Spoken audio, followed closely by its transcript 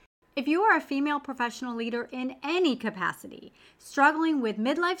If you are a female professional leader in any capacity, struggling with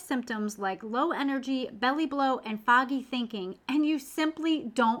midlife symptoms like low energy, belly blow, and foggy thinking, and you simply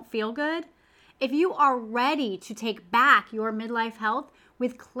don't feel good, if you are ready to take back your midlife health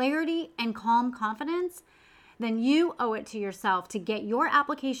with clarity and calm confidence, then you owe it to yourself to get your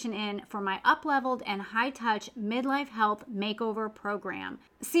application in for my up-leveled and high-touch midlife health makeover program.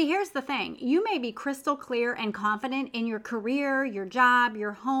 See, here's the thing. You may be crystal clear and confident in your career, your job,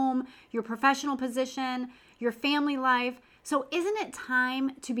 your home, your professional position, your family life. So isn't it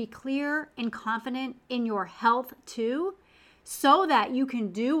time to be clear and confident in your health too, so that you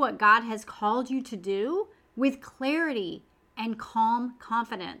can do what God has called you to do with clarity and calm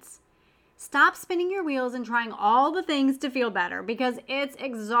confidence? Stop spinning your wheels and trying all the things to feel better, because it's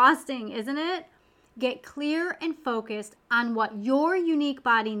exhausting, isn't it? Get clear and focused on what your unique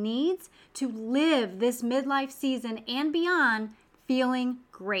body needs to live this midlife season and beyond feeling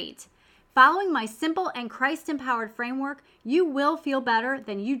great. Following my simple and Christ-empowered framework, you will feel better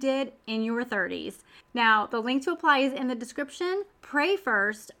than you did in your 30s. Now, the link to apply is in the description. Pray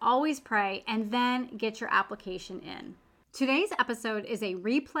first, always pray, and then get your application in. Today's episode is a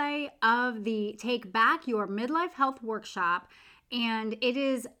replay of the Take Back Your Midlife Health workshop, and it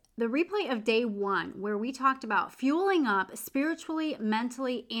is the replay of day 1, where we talked about fueling up spiritually,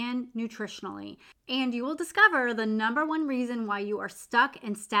 mentally, and nutritionally. And you will discover the number one reason why you are stuck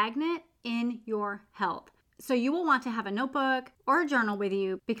and stagnant in your health. So you will want to have a notebook or a journal with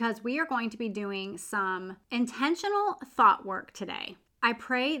you, because we are going to be doing some intentional thought work today. I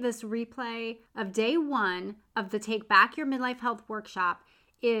pray this replay of day 1 of the Take Back Your Midlife Health workshop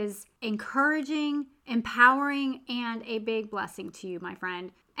is encouraging, empowering, and a big blessing to you, my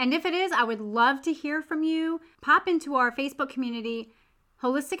friend. And if it is, I would love to hear from you. Pop into our Facebook community,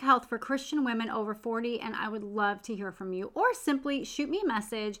 Holistic Health for Christian Women Over 40, and I would love to hear from you. Or simply shoot me a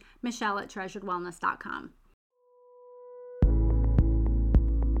message, Michelle@treasuredwellness.com.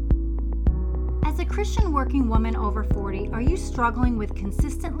 As a Christian working woman over 40, are you struggling with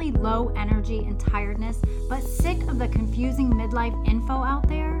consistently low energy and tiredness, but sick of the confusing midlife info out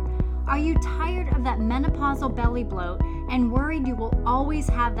there? Are you tired of that menopausal belly bloat and worried you will always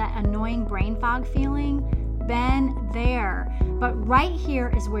have that annoying brain fog feeling? Been there. But right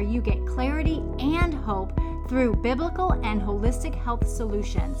here is where you get clarity and hope through biblical and holistic health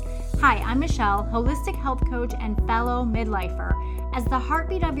solutions. Hi, I'm Michelle, holistic health coach and fellow midlifer. As the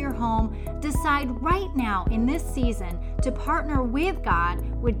heartbeat of your home, decide right now in this season to partner with God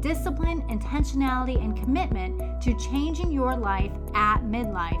with discipline, intentionality, and commitment to changing your life at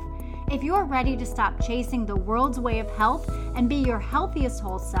midlife. If you're ready to stop chasing the world's way of health and be your healthiest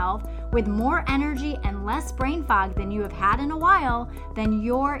whole self with more energy and less brain fog than you have had in a while, then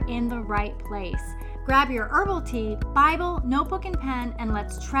you're in the right place. Grab your herbal tea, Bible, notebook, and pen, and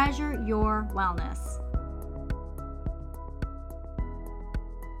let's treasure your wellness.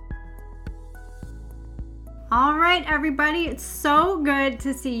 All right, everybody, it's so good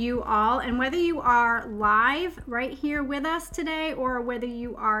to see you all. And whether you are live right here with us today or whether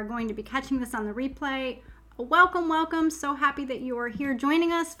you are going to be catching this on the replay, welcome, welcome. So happy that you are here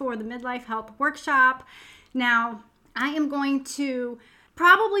joining us for the Midlife Health Workshop. Now, I am going to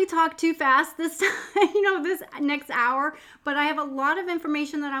probably talk too fast this time, this next hour, but I have a lot of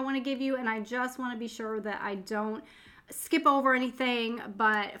information that I want to give you, and I just want to be sure that I don't skip over anything.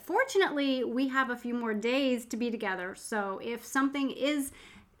 But fortunately, we have a few more days to be together. So if something is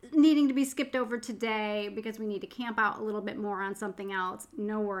needing to be skipped over today because we need to camp out a little bit more on something else,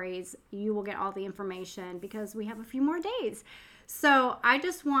 no worries. You will get all the information because we have a few more days. So I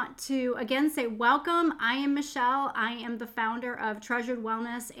just want to again say welcome. I am Michelle. I am the founder of Treasured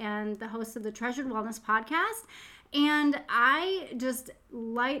Wellness and the host of the Treasured Wellness podcast. And I just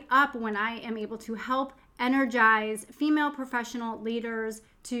light up when I am able to help energize female professional leaders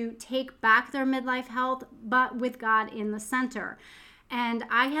to take back their midlife health, but with God in the center. And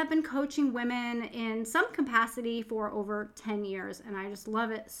I have been coaching women in some capacity for over 10 years, and I just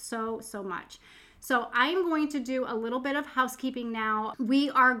love it so, so much. So I'm going to do a little bit of housekeeping now. Day 1, we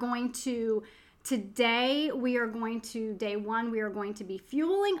are going to be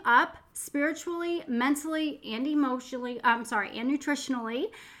fueling up spiritually, mentally, and emotionally, and nutritionally.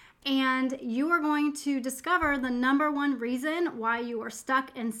 And you are going to discover the number one reason why you are stuck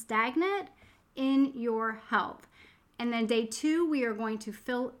and stagnant in your health. And then day 2, we are going to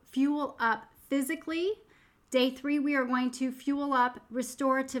fuel up physically. Day 3, we are going to fuel up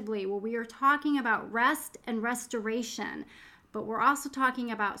restoratively, where we are talking about rest and restoration. But we're also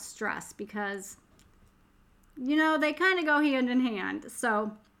talking about stress because, they kind of go hand in hand.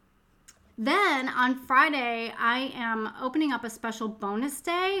 So Then on Friday, I am opening up a special bonus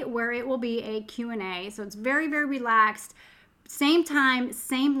day where it will be a Q&A. So it's very, very relaxed. Same time,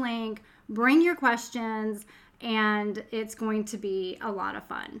 same link. Bring your questions, and it's going to be a lot of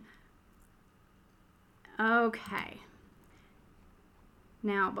fun. Okay.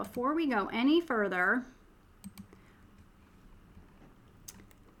 Now, before we go any further,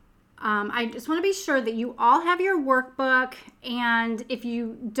 I just want to be sure that you all have your workbook, and if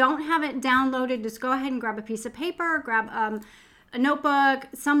you don't have it downloaded, just go ahead and grab a piece of paper, grab a notebook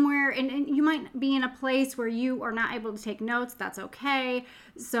somewhere, and you might be in a place where you are not able to take notes. That's okay.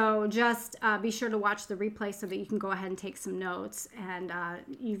 So just be sure to watch the replay so that you can go ahead and take some notes, and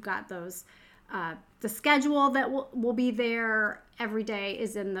you've got those. The schedule that will be there every day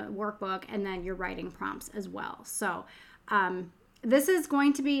is in the workbook, and then your writing prompts as well. So this is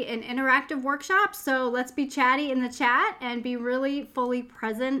going to be an interactive workshop, so let's be chatty in the chat and be really fully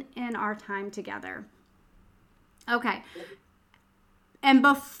present in our time together. Okay. And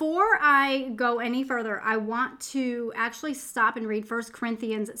before I go any further, I want to actually stop and read 1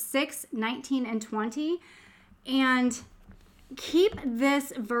 Corinthians 6, 19 and 20. And keep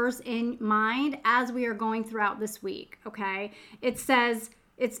this verse in mind as we are going throughout this week, okay? It says,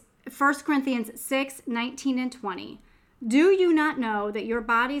 it's 1 Corinthians 6, 19 and 20. Do you not know that your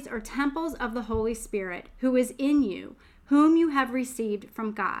bodies are temples of the Holy Spirit, who is in you, whom you have received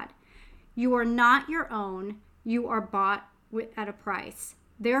from God? You are not your own. You are bought at a price.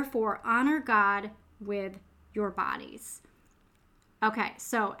 Therefore, honor God with your bodies. Okay,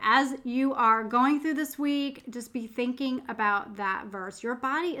 so as you are going through this week, just be thinking about that verse. Your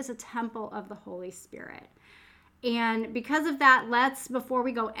body is a temple of the Holy Spirit. And because of that, before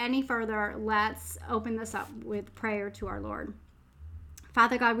we go any further, let's open this up with prayer to our Lord.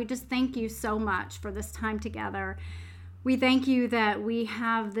 Father God, we just thank you so much for this time together. We thank you that we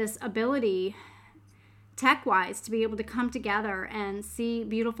have this ability, tech-wise, to be able to come together and see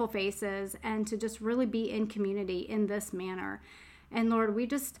beautiful faces and to just really be in community in this manner. And Lord, we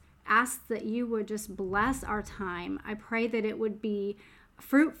just ask that you would just bless our time. I pray that it would be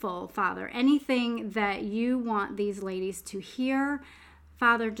fruitful, Father. Anything that you want these ladies to hear,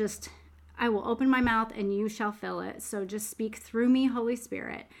 Father, I will open my mouth and you shall fill it. So just speak through me, Holy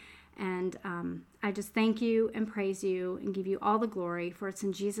Spirit. And I just thank you and praise you and give you all the glory, for it's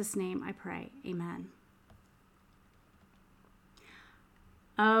in Jesus' name I pray. Amen.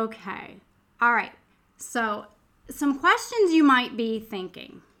 Okay. All right. So some questions you might be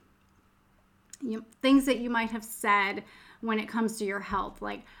thinking, things that you might have said when it comes to your health.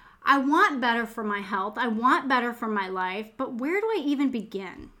 Like, I want better for my health. I want better for my life, but where do I even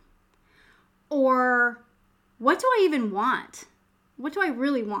begin? Or what do I even want? What do I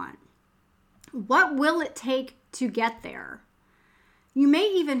really want? What will it take to get there? You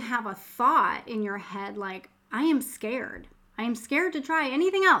may even have a thought in your head like, I am scared. I am scared to try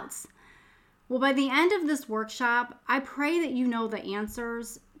anything else. Well, by the end of this workshop, I pray that you know the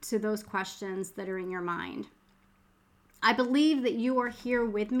answers to those questions that are in your mind. I believe that you are here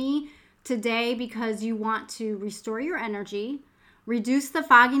with me today because you want to restore your energy, reduce the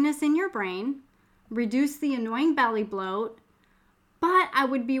fogginess in your brain, reduce the annoying belly bloat, but I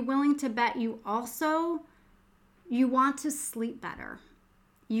would be willing to bet you also want to sleep better.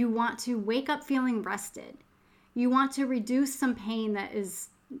 You want to wake up feeling rested. You want to reduce some pain that is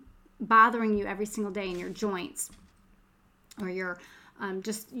bothering you every single day in your joints or your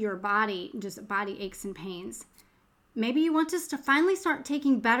body, just body aches and pains. Maybe you want to finally start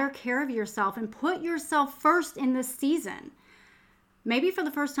taking better care of yourself and put yourself first in this season. Maybe for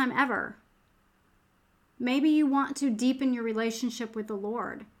the first time ever. Maybe you want to deepen your relationship with the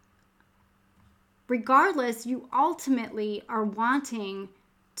Lord. Regardless, you ultimately are wanting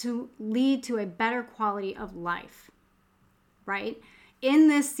to lead to a better quality of life, right? In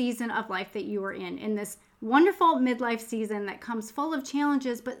this season of life that you are in this wonderful midlife season that comes full of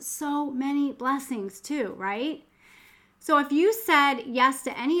challenges, but so many blessings too, right? So if you said yes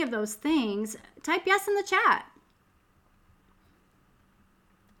to any of those things, type yes in the chat.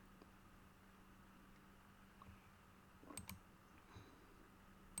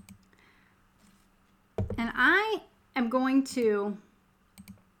 And I am going to,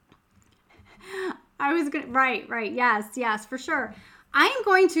 right, yes, for sure. I am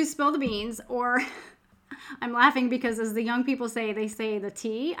going to spill the beans, or I'm laughing because as the young people say, they say the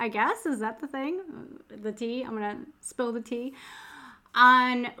tea, I guess. Is that the thing? The tea. I'm going to spill the tea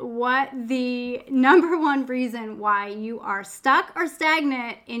on what the number one reason why you are stuck or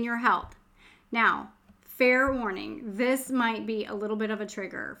stagnant in your health. Now, fair warning, this might be a little bit of a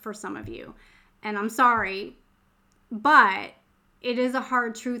trigger for some of you. And I'm sorry, but it is a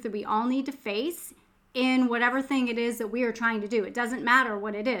hard truth that we all need to face in whatever thing it is that we are trying to do. It doesn't matter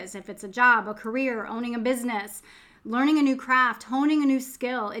what it is. If it's a job, a career, owning a business, learning a new craft, honing a new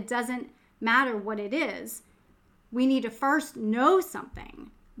skill, it doesn't matter what it is. We need to first know something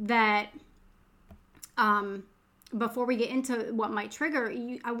that, before we get into what might trigger,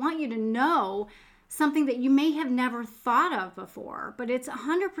 I want you to know something that you may have never thought of before, but it's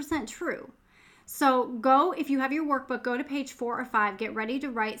 100% true. So go, if you have your workbook, go to page 4 or 5, get ready to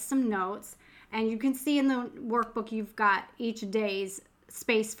write some notes. And you can see in the workbook, you've got each day's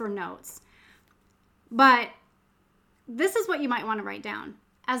space for notes. But this is what you might want to write down.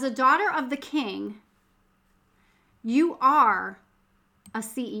 As a daughter of the King, you are a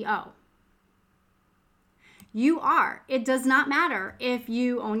CEO. You are. It does not matter if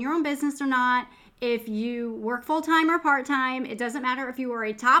you own your own business or not, if you work full-time or part-time. It doesn't matter if you are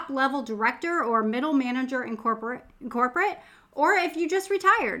a top-level director or middle manager in corporate, or if you just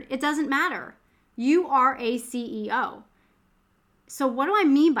retired. It doesn't matter. You are a CEO. So what do I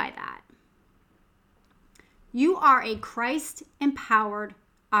mean by that? You are a Christ-empowered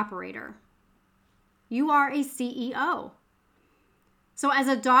operator. You are a CEO. So as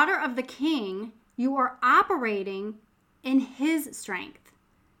a daughter of the King, you are operating in his strength.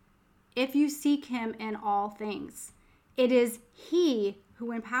 If you seek him in all things, it is he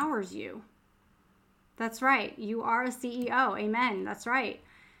who empowers you. That's right. You are a CEO. Amen. That's right.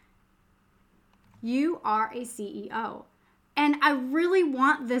 You are a CEO. And I really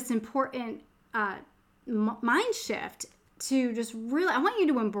want this important mind shift to just really, I want you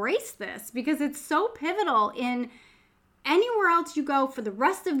to embrace this because it's so pivotal in anywhere else you go for the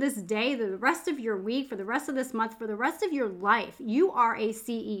rest of this day, the rest of your week, for the rest of this month, for the rest of your life. You are a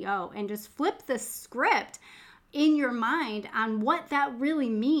CEO, and just flip the script in your mind on what that really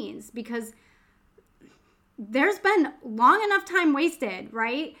means, because there's been long enough time wasted,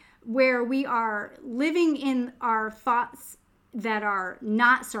 right? Where we are living in our thoughts that are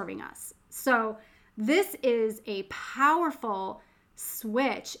not serving us. So this is a powerful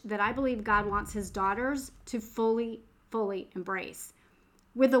switch that I believe God wants his daughters to fully embrace.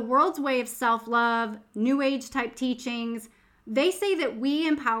 With the world's way of self-love, new age type teachings, they say that we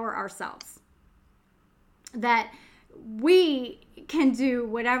empower ourselves, that we can do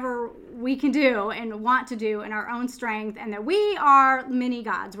whatever we can do and want to do in our own strength, and that we are mini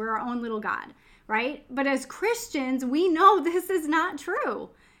gods. We're our own little God, right? But as Christians, we know this is not true.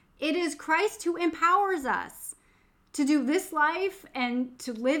 It is Christ who empowers us to do this life and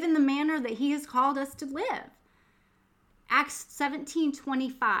to live in the manner that he has called us to live. Acts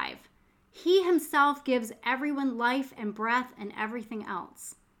 17:25. He himself gives everyone life and breath and everything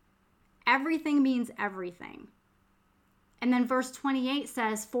else. Everything means everything. And then verse 28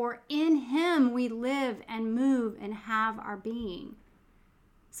 says, for in him we live and move and have our being.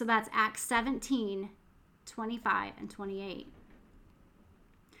 So that's Acts 17:25 and 28.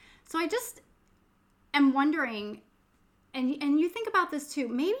 So I just am wondering, and you think about this too,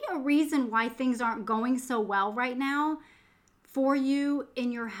 maybe a reason why things aren't going so well right now for you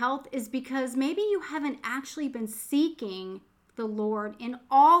in your health is because maybe you haven't actually been seeking the Lord in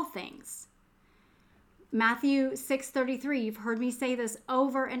all things. Matthew 6:33, you've heard me say this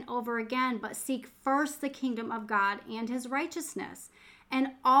over and over again, but seek first the kingdom of God and his righteousness, and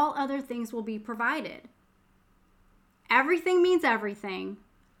all other things will be provided. Everything means everything.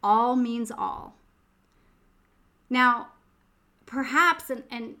 All means all. Now, perhaps,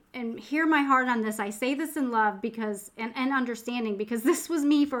 and hear my heart on this, I say this in love because and understanding, because this was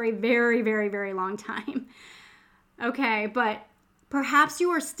me for a very, very, very long time. Okay, but perhaps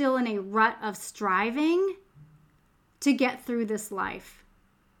you are still in a rut of striving to get through this life,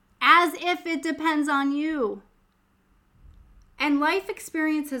 as if it depends on you. And life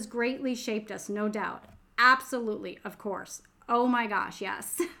experience has greatly shaped us, no doubt. Absolutely, of course. Oh my gosh,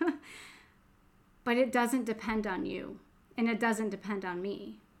 yes. But it doesn't depend on you, and it doesn't depend on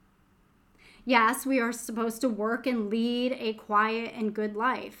me. Yes, we are supposed to work and lead a quiet and good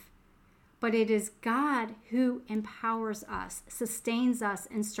life, but it is God who empowers us, sustains us,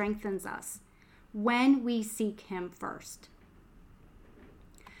 and strengthens us when we seek him first.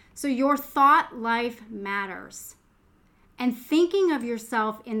 So your thought life matters. And thinking of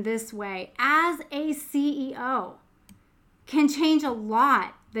yourself in this way as a CEO can change a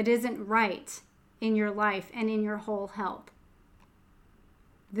lot that isn't right in your life and in your whole health.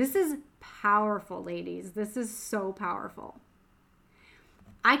 This is powerful, ladies. This is so powerful.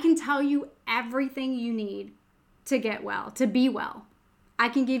 I can tell you everything you need to get well, to be well. I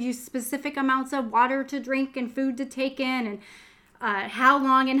can give you specific amounts of water to drink and food to take in, and how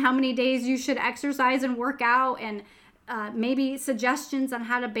long and how many days you should exercise and work out, and maybe suggestions on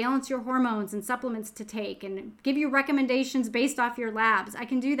how to balance your hormones and supplements to take and give you recommendations based off your labs. I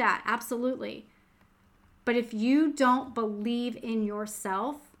can do that, absolutely. But if you don't believe in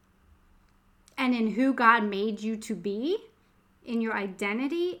yourself and in who God made you to be, in your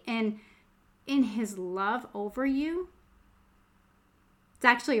identity and in his love over you, it's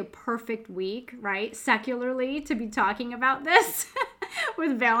actually a perfect week, right? Secularly to be talking about this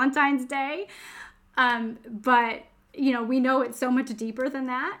with Valentine's Day. But we know it's so much deeper than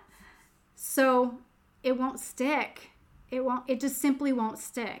that. So it won't stick. It just simply won't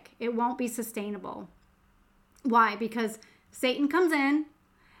stick. It won't be sustainable. Why? Because Satan comes in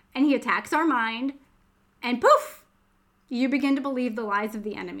and he attacks our mind and poof, you begin to believe the lies of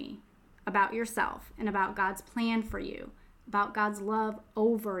the enemy about yourself and about God's plan for you, about God's love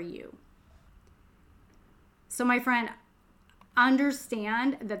over you. So my friend,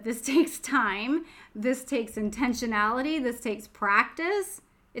 understand that this takes time. This takes intentionality. This takes practice.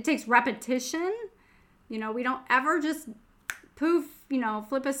 It takes repetition. We don't ever just poof,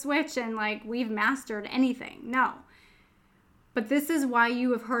 flip a switch and we've mastered anything. No. But this is why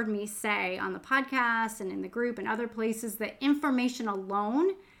you have heard me say on the podcast and in the group and other places that information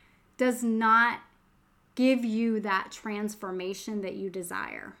alone does not give you that transformation that you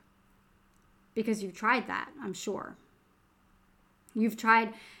desire. Because you've tried that, I'm sure.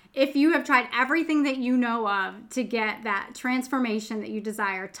 If you have tried everything that you know of to get that transformation that you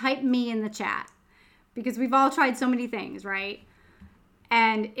desire, type me in the chat. Because we've all tried so many things, right?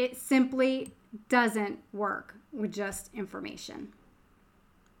 And it simply doesn't work with just information.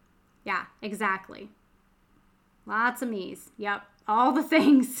 Yeah, exactly. Lots of me's. Yep, all the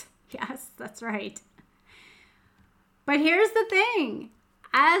things. Yes, that's right. But here's the thing.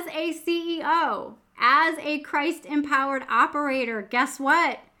 As a CEO, as a Christ-empowered operator, guess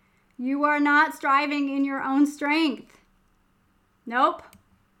what? You are not striving in your own strength. Nope.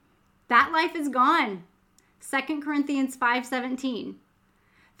 That life is gone. 2 Corinthians 5:17.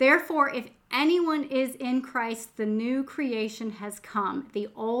 Therefore, if anyone is in Christ, the new creation has come. The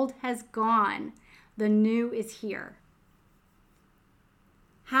old has gone. The new is here.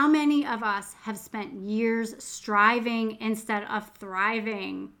 How many of us have spent years striving instead of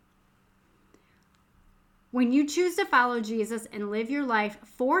thriving? When you choose to follow Jesus and live your life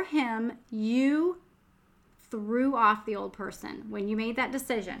for him, you threw off the old person. When you made that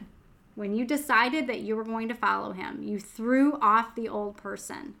decision, when you decided that you were going to follow him, you threw off the old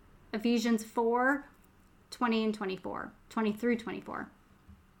person. Ephesians 4:20 and 24, 20 through 24.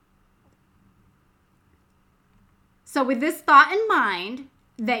 So with this thought in mind,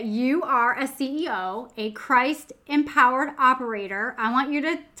 that you are a CEO, a Christ-empowered operator, I want you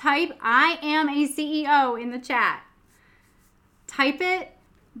to type, I am a CEO in the chat. Type it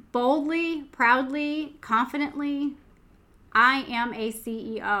boldly, proudly, confidently. I am a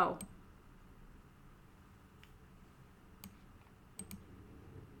CEO.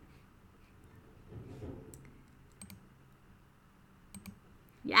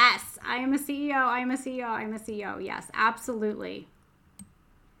 Yes, I am a CEO, I am a CEO, I am a CEO. Yes, absolutely.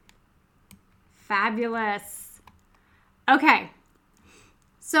 Fabulous. Okay,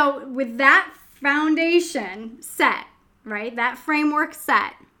 so with that foundation set, right, that framework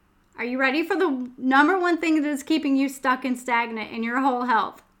set, are you ready for the number one thing that is keeping you stuck and stagnant in your whole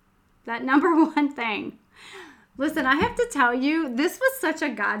health? That number one thing. Listen, I have to tell you, this was such a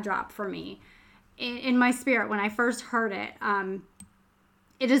God drop for me in my spirit when I first heard it.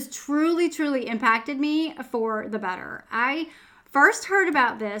 It has truly, truly impacted me for the better. I first heard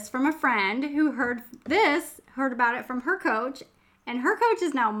about this from a friend who heard about it from her coach, and her coach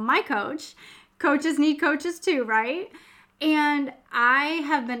is now my coach. Coaches need coaches too, right? And I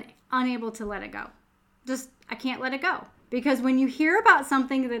have been unable to let it go. I can't let it go. Because when you hear about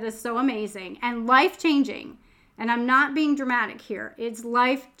something that is so amazing and life-changing, and I'm not being dramatic here, it's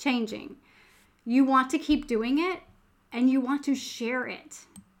life-changing, you want to keep doing it and you want to share it.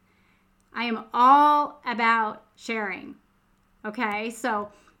 I am all about sharing. Okay,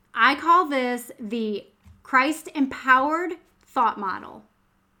 so I call this the Christ-empowered thought model.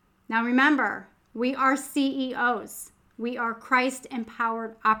 Now remember, we are CEOs. We are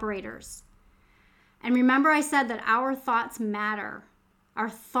Christ-empowered operators. And remember I said that our thoughts matter. Our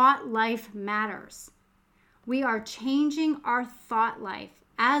thought life matters. We are changing our thought life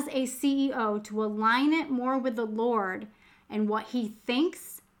as a CEO to align it more with the Lord and what he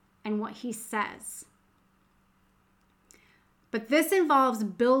thinks and what he says. But this involves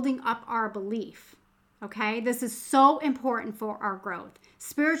building up our belief, okay? This is so important for our growth,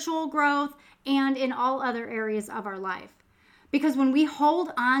 spiritual growth, and in all other areas of our life. Because when we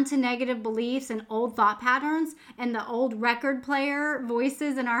hold on to negative beliefs and old thought patterns and the old record player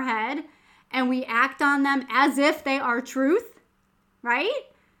voices in our head, and we act on them as if they are truth, right?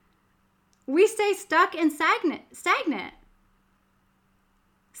 We stay stuck and stagnant,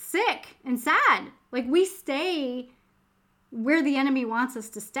 sick and sad. Like we stay where the enemy wants us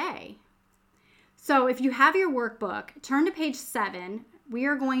to stay. So if you have your workbook, turn to page 7. We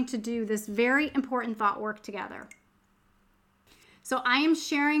are going to do this very important thought work together. So I am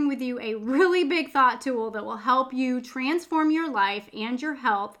sharing with you a really big thought tool that will help you transform your life and your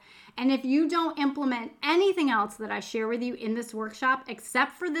health. And if you don't implement anything else that I share with you in this workshop,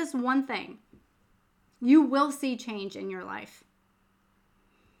 except for this one thing, you will see change in your life.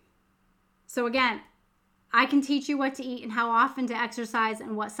 So again, I can teach you what to eat and how often to exercise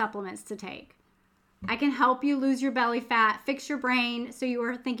and what supplements to take. I can help you lose your belly fat, fix your brain so you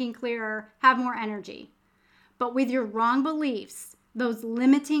are thinking clearer, have more energy. But with your wrong beliefs, those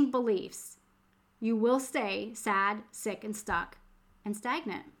limiting beliefs, you will stay sad, sick, and stuck and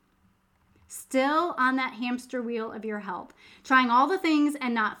stagnant. Still on that hamster wheel of your health, trying all the things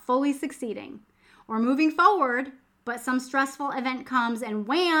and not fully succeeding. Or moving forward, but some stressful event comes and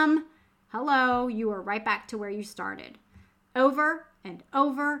wham, hello, you are right back to where you started. Over and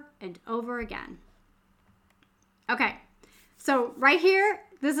over and over again. Okay, so right here,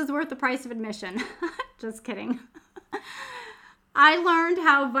 this is worth the price of admission. Just kidding. I learned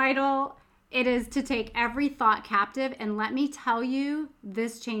how vital it is to take every thought captive, and let me tell you,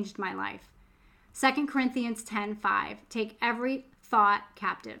 this changed my life. 2 Corinthians 10:5, take every thought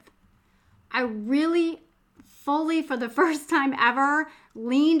captive. I really fully, for the first time ever,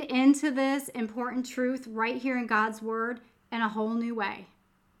 leaned into this important truth right here in God's Word in a whole new way.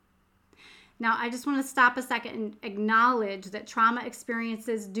 Now, I just want to stop a second and acknowledge that trauma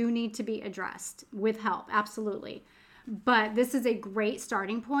experiences do need to be addressed with help, absolutely. But this is a great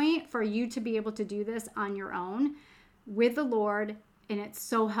starting point for you to be able to do this on your own with the Lord, and it's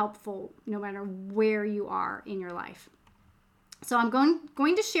so helpful no matter where you are in your life. So I'm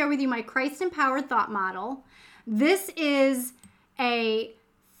going to share with you my Christ-empowered thought model. This is a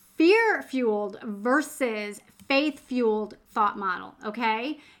fear-fueled versus faith-fueled thought model,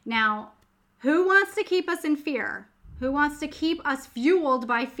 okay? Now, who wants to keep us in fear? Who wants to keep us fueled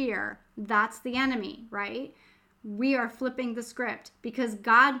by fear? That's the enemy, right? We are flipping the script because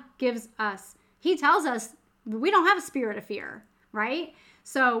God gives us, He tells us we don't have a spirit of fear, right?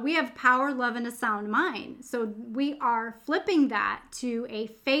 So we have power, love, and a sound mind. So we are flipping that to a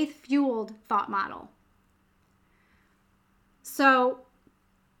faith-fueled thought model. So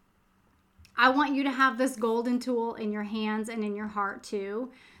I want you to have this golden tool in your hands and in your heart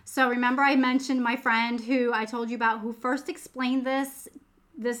too. So remember I mentioned my friend who I told you about who first explained this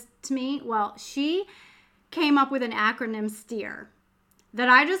to me? Well, she came up with an acronym STEER that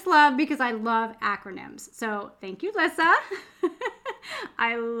I just love because I love acronyms. So thank you, Lissa.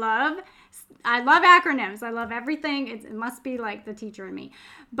 I love acronyms. I love everything. It must be like the teacher in me,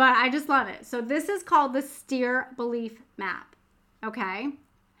 but I just love it. So this is called the STEER belief map. Okay.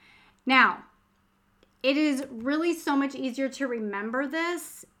 Now, it is really so much easier to remember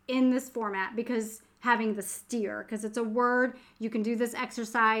this in this format because having the STEER, because it's a word, you can do this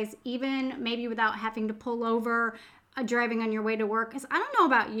exercise even maybe without having to pull over driving on your way to work. Because I don't know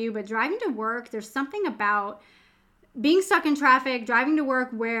about you, but driving to work, there's something about being stuck in traffic, driving to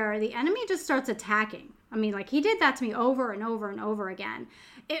work where the enemy just starts attacking. I mean, like he did that to me over and over and over again.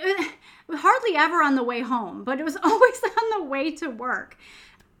 It was hardly ever on the way home, but it was always on the way to work.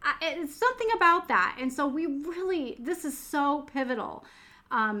 It's something about that. And so this is so pivotal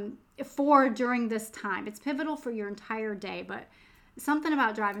for during this time. It's pivotal for your entire day, but something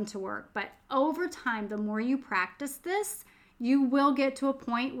about driving to work. But over time, the more you practice this, you will get to a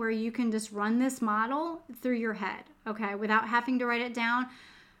point where you can just run this model through your head, okay, without having to write it down.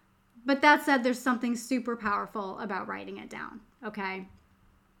 But that said, there's something super powerful about writing it down, okay?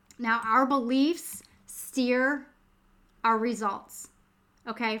 Now, our beliefs steer our results,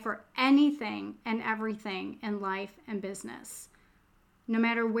 okay, for anything and everything in life and business. No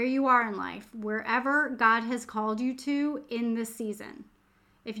matter where you are in life, wherever God has called you to in this season.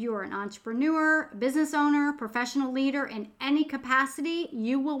 If you are an entrepreneur, business owner, professional leader in any capacity,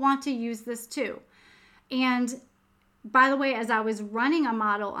 you will want to use this too. And by the way, as I was running a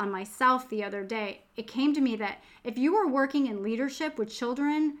model on myself the other day, it came to me that if you are working in leadership with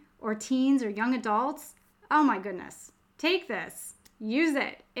children or teens or young adults, oh my goodness, take this, use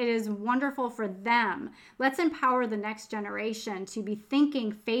it. It is wonderful for them. Let's empower the next generation to be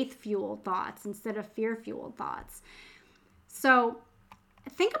thinking faith-fueled thoughts instead of fear-fueled thoughts. So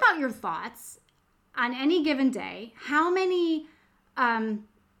think about your thoughts on any given day, how many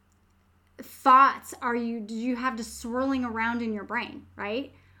thoughts do you have just swirling around in your brain,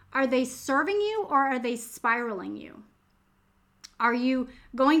 right? Are they serving you or are they spiraling you? Are you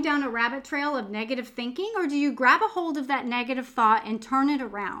going down a rabbit trail of negative thinking, or do you grab a hold of that negative thought and turn it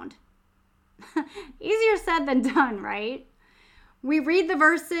around? Easier said than done, right? We read the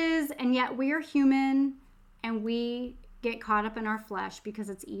verses, and yet we are human and we get caught up in our flesh because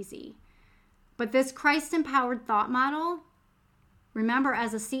it's easy. But this Christ-empowered thought model, remember,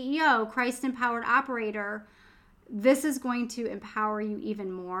 as a CEO, Christ-empowered operator, this is going to empower you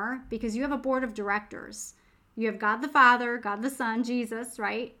even more because you have a board of directors. You have God the Father, God the Son, Jesus,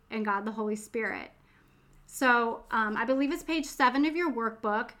 right? And God the Holy Spirit. So I believe it's page 7 of your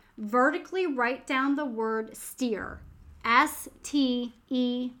workbook. Vertically write down the word steer. S-T-E-E-R.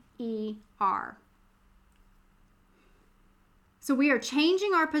 So we are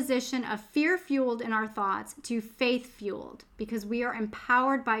changing our position of fear-fueled in our thoughts to faith-fueled because we are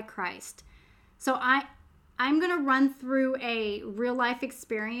empowered by Christ. So I'm going to run through a real-life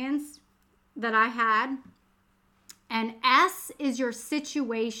experience that I had. And S is your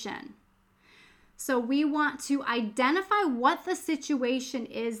situation. So we want to identify what the situation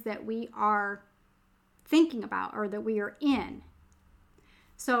is that we are thinking about or that we are in.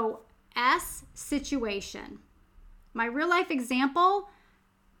 So S, situation. My real life example,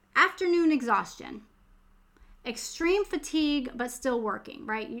 afternoon exhaustion. Extreme fatigue, but still working,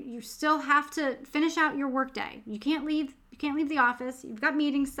 right? You still have to finish out your workday. You can't leave the office. You've got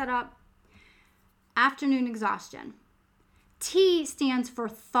meetings set up. Afternoon exhaustion. T stands for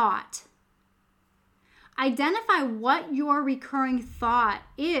thought. Identify what your recurring thought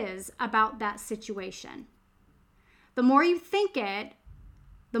is about that situation. The more you think it,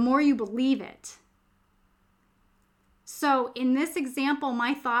 the more you believe it. So in this example,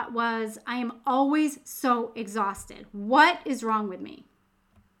 my thought was, I am always so exhausted. What is wrong with me?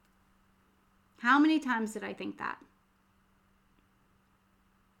 How many times did I think that?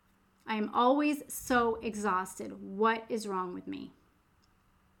 I am always so exhausted. What is wrong with me?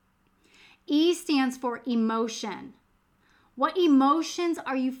 E stands for emotion. What emotions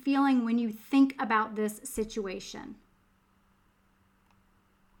are you feeling when you think about this situation?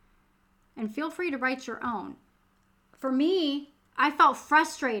 And feel free to write your own. For me, I felt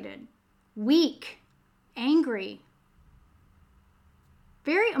frustrated, weak, angry,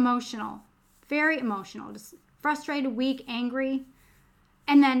 very emotional, just frustrated, weak, angry.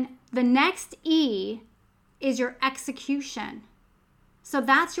 And then the next E is your execution. So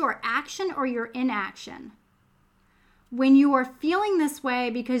that's your action or your inaction. When you are feeling this way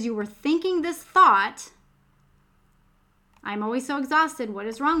because you were thinking this thought, I'm always so exhausted, what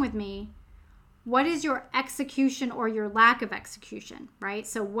is wrong with me? What is your execution or your lack of execution, right?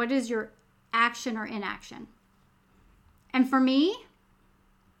 So what is your action or inaction? And for me,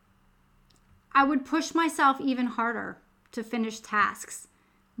 I would push myself even harder to finish tasks.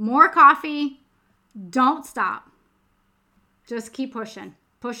 More coffee, don't stop. Just keep pushing.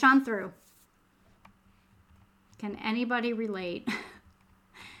 Push on through. Can anybody relate?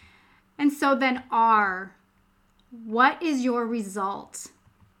 And so then R, what is your result?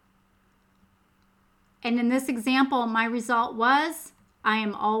 And in this example, my result was, I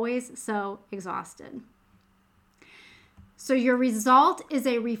am always so exhausted. So your result is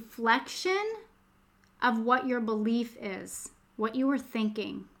a reflection of what your belief is, what you were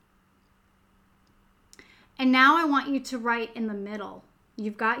thinking. And now I want you to write in the middle.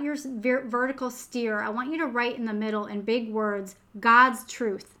 You've got your vertical steer. I want you to write in the middle in big words, God's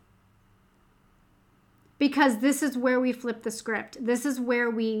truth. Because this is where we flip the script. This is where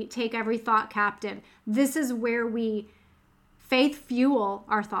we take every thought captive. This is where we faith fuel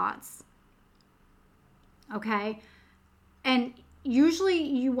our thoughts. Okay? And usually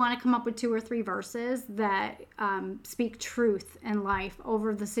you want to come up with 2 or 3 verses that speak truth in life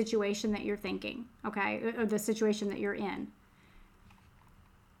over the situation that you're thinking, okay? Or the situation that you're in.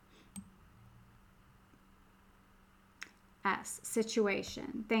 S,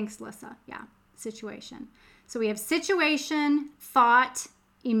 situation. Thanks, Lissa. Yeah, situation. So we have situation, thought,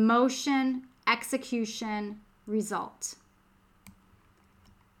 emotion, execution, result.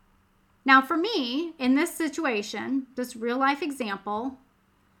 Now for me, in this situation, this real life example,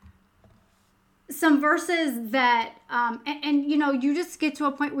 some verses that, and you know, you just get to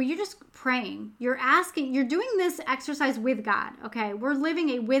a point where you're just praying. You're asking, you're doing this exercise with God, okay? We're living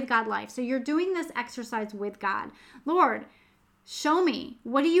a with God life. So you're doing this exercise with God. Lord, show me,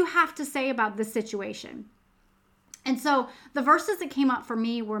 what do you have to say about this situation? And so the verses that came up for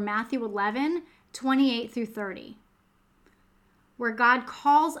me were Matthew 11, 28 through 30. where God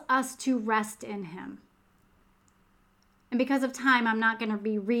calls us to rest in him. And because of time, I'm not going to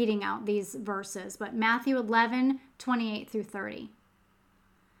be reading out these verses, but Matthew 11, 28 through 30.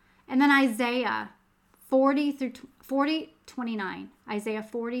 And then Isaiah 29. Isaiah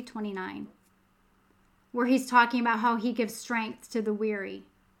 40, 29. Where he's talking about how he gives strength to the weary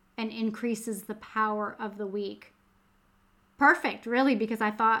and increases the power of the weak. Perfect, really, because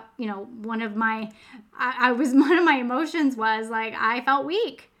I thought, one of my emotions was like, I felt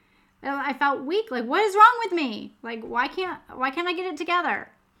weak. Like, what is wrong with me? Like, why can't I get it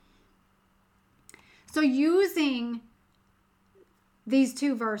together? So using these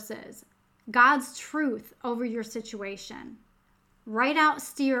two verses, God's truth over your situation, write out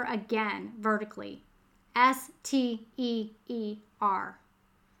steer again vertically. STEER.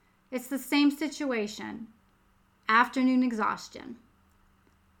 It's the same situation, afternoon exhaustion,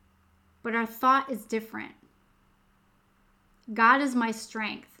 but our thought is different. God is my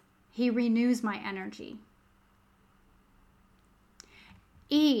strength. He renews my energy.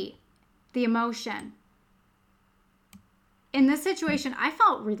 E, the emotion. In this situation, I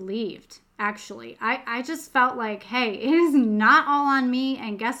felt relieved, actually. I just felt like, hey, it is not all on me,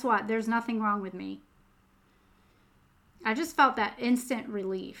 and guess what? There's nothing wrong with me. I just felt that instant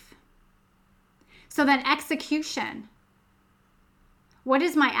relief. So then execution. What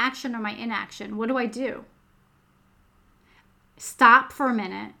is my action or my inaction? What do I do? Stop for a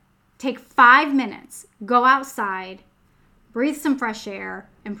minute. Take 5 minutes. Go outside. Breathe some fresh air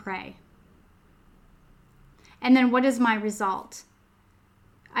and pray. And then what is my result?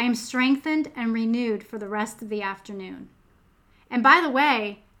 I am strengthened and renewed for the rest of the afternoon. And by the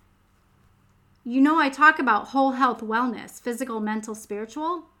way, I talk about whole health wellness, physical, mental,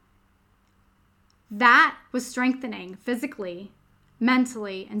 spiritual. That was strengthening physically,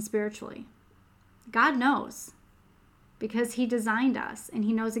 mentally, and spiritually. God knows because he designed us and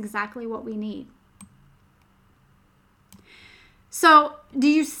he knows exactly what we need. So, do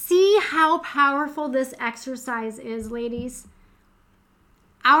you see how powerful this exercise is, ladies?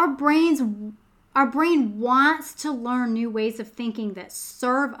 Our brain wants to learn new ways of thinking that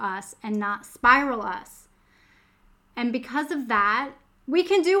serve us and not spiral us. And because of that, we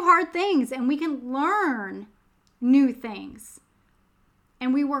can do hard things and we can learn new things.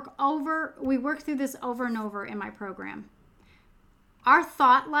 And we work through this over and over in my program. Our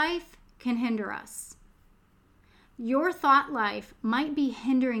thought life can hinder us. Your thought life might be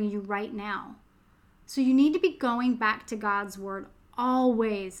hindering you right now. So you need to be going back to God's word.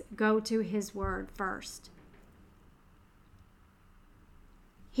 Always go to his word first.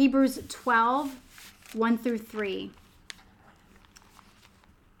 Hebrews 12, 1 through 3.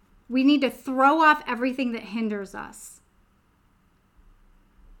 We need to throw off everything that hinders us.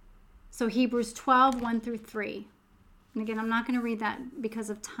 So Hebrews 12, 1 through 3. And again, I'm not going to read that because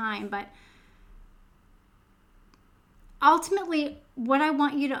of time, but ultimately, what I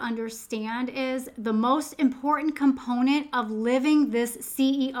want you to understand is the most important component of living this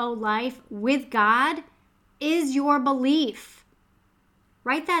CEO life with God is your belief.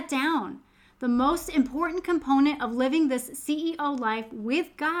 Write that down. The most important component of living this CEO life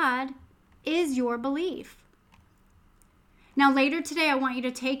with God is your belief. Now, later today, I want you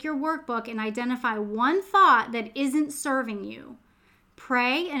to take your workbook and identify one thought that isn't serving you.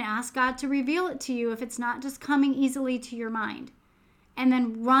 Pray and ask God to reveal it to you if it's not just coming easily to your mind. And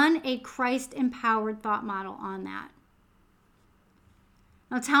then run a Christ-empowered thought model on that.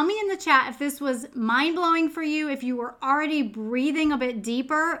 Now tell me in the chat if this was mind-blowing for you, if you were already breathing a bit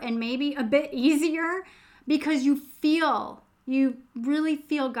deeper and maybe a bit easier because you really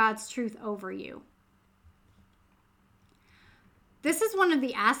feel God's truth over you. This is one of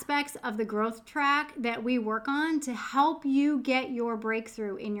the aspects of the growth track that we work on to help you get your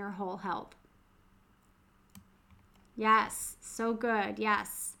breakthrough in your whole health. Yes, so good.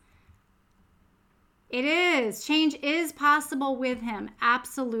 Yes. It is. Change is possible with him.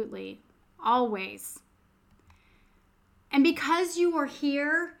 Absolutely. Always. And because you are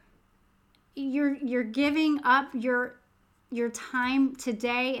here, you're giving up your time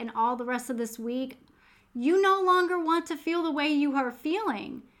today and all the rest of this week. You no longer want to feel the way you are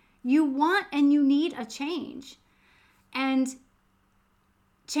feeling. You want and you need a change. And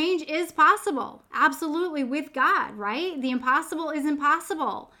change is possible, absolutely, with God, right? The impossible is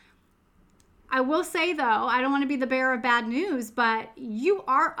impossible. I will say, though, I don't want to be the bearer of bad news, but you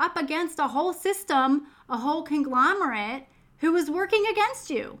are up against a whole system, a whole conglomerate who is working against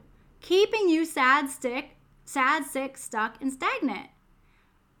you, keeping you sad, sick, stuck, and stagnant,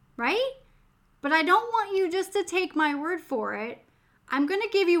 right? But I don't want you just to take my word for it. I'm going to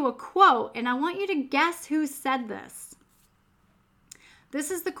give you a quote, and I want you to guess who said this. This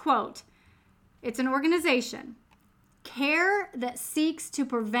is the quote. It's an organization. Care that seeks to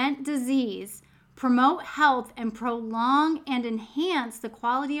prevent disease, promote health, and prolong and enhance the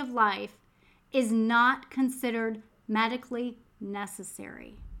quality of life is not considered medically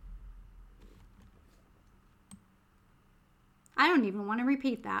necessary. I don't even want to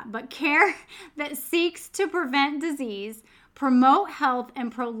repeat that, but care that seeks to prevent disease, promote health,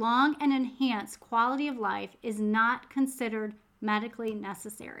 and prolong and enhance quality of life is not considered medically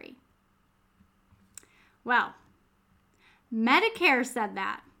necessary. Well, Medicare said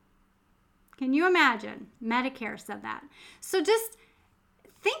that. Can you imagine? Medicare said that. So just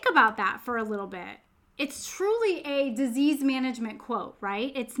think about that for a little bit. It's truly a disease management quote,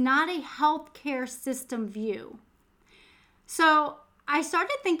 right? It's not a healthcare system view. So I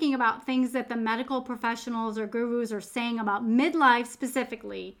started thinking about things that the medical professionals or gurus are saying about midlife,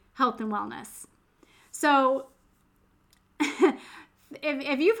 specifically health and wellness. So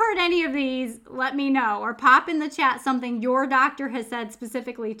if you've heard any of these, let me know, or pop in the chat something your doctor has said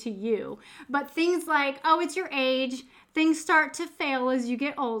specifically to you. But things like, oh, it's your age, things start to fail as you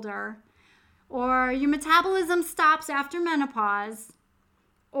get older, or your metabolism stops after menopause,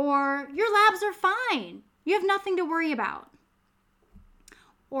 or your labs are fine, you have nothing to worry about.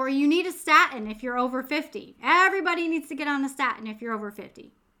 Or you need a statin if you're over 50. Everybody needs to get on a statin if you're over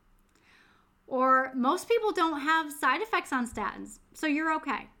 50. Or most people don't have side effects on statins, so you're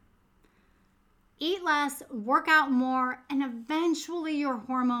okay. Eat less, work out more, and eventually your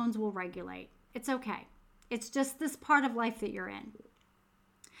hormones will regulate. It's okay. It's just this part of life that you're in.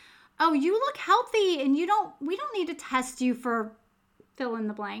 Oh, you look healthy and we don't need to test you for fill in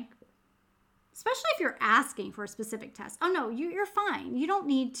the blank. Especially if you're asking for a specific test. Oh no, you're fine. We don't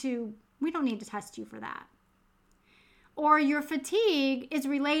need to test you for that. Or your fatigue is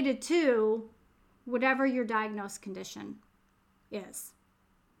related to whatever your diagnosed condition is.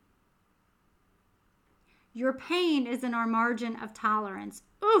 Your pain is in our margin of tolerance.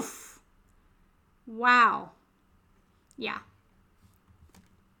 Oof. Wow. Yeah.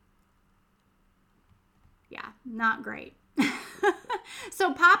 Yeah, not great.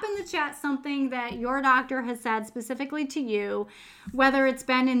 So pop in the chat something that your doctor has said specifically to you, whether it's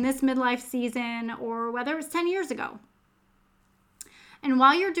been in this midlife season or whether it's 10 years ago. And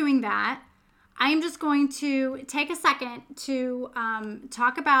while you're doing that, I am just going to take a second to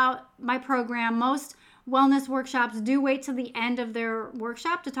talk about my program. Most wellness workshops do wait till the end of their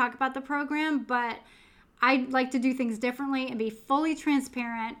workshop to talk about the program, but I like to do things differently and be fully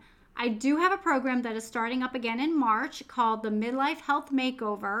transparent. I do have a program that is starting up again in March called the MidLIFE Health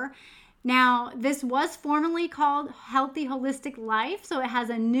Makeover. Now, this was formerly called Healthy Holistic Life, so it has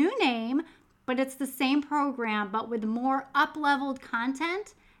a new name, but it's the same program, but with more up-leveled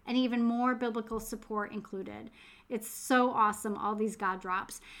content and even more biblical support included. It's so awesome, all these God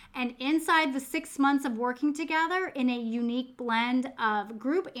drops. And inside the 6 months of working together in a unique blend of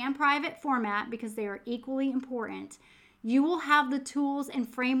group and private format, because they are equally important, you will have the tools and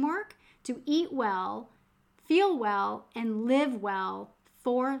framework to eat well, feel well, and live well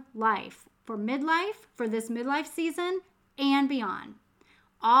for life, for midlife, for this midlife season, and beyond.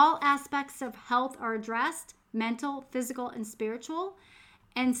 All aspects of health are addressed, mental, physical, and spiritual.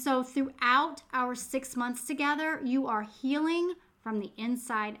 And so throughout our 6 months together, you are healing from the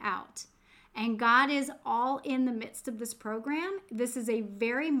inside out. And God is all in the midst of this program. This is a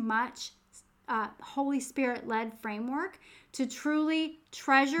very much Holy Spirit-led framework to truly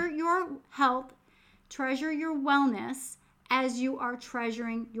treasure your health, treasure your wellness as you are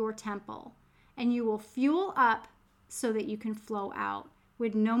treasuring your temple. And you will fuel up so that you can flow out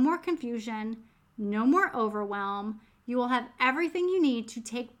with no more confusion, no more overwhelm. You will have everything you need to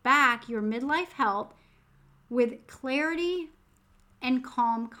take back your midlife health with clarity and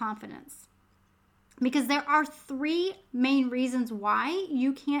calm confidence. Because there are 3 main reasons why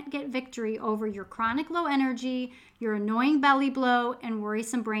you can't get victory over your chronic low energy, your annoying belly blow, and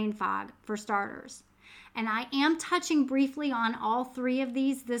worrisome brain fog, for starters. And I am touching briefly on all 3 of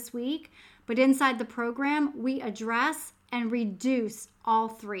these this week, but inside the program, we address and reduce all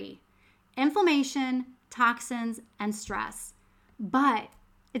 3: inflammation, toxins, and stress. But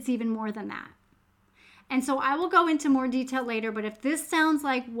it's even more than that. And so I will go into more detail later, but if this sounds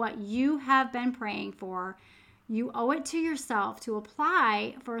like what you have been praying for, you owe it to yourself to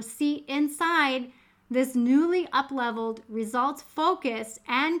apply for a seat inside this newly up-leveled, results-focused,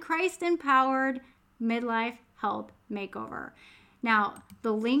 and Christ-empowered midlife health makeover. Now,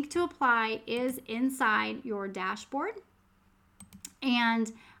 the link to apply is inside your dashboard.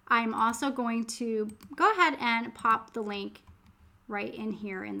 And I'm also going to go ahead and pop the link right in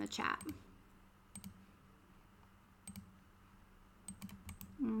here in the chat.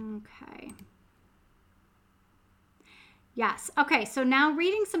 Okay. Yes. Okay. So now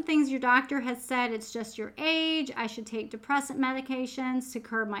reading some things your doctor has said. It's just your age. I should take depressant medications to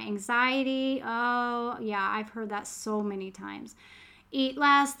curb my anxiety. Oh, yeah. I've heard that so many times. Eat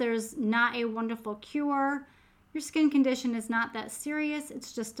less. There's not a wonderful cure. Your skin condition is not that serious.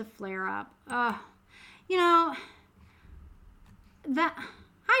 It's just a flare up. You know, that.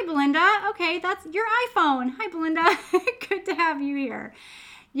 Hi, Belinda. Okay. That's your iPhone. Hi, Belinda. Good to have you here.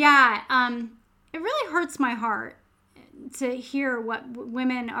 Yeah. It really hurts my heart to hear what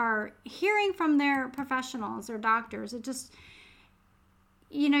women are hearing from their professionals or doctors. It just,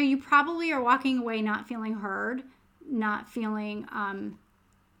 you probably are walking away not feeling heard, not feeling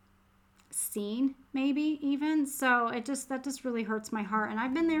seen, maybe even. So that just really hurts my heart. And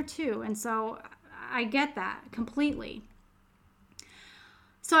I've been there too. And so I get that completely.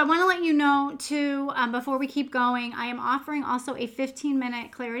 So I want to let you know too, before we keep going, I am offering also a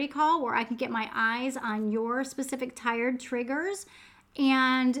 15-minute clarity call where I can get my eyes on your specific tired triggers.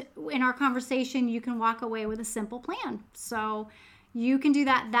 And in our conversation, you can walk away with a simple plan. So you can do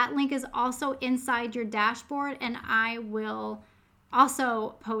that. That link is also inside your dashboard, and I will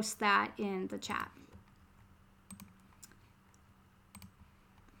also post that in the chat.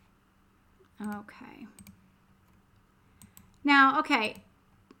 Okay. Now, okay.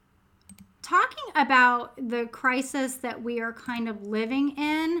 Talking about the crisis that we are kind of living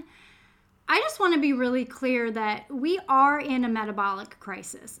in, I just want to be really clear that we are in a metabolic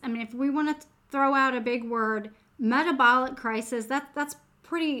crisis. I mean, if we want to throw out a big word, metabolic crisis, that's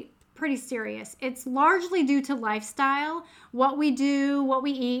pretty serious. It's largely due to lifestyle, what we do, what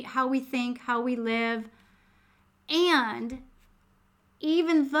we eat, how we think, how we live. And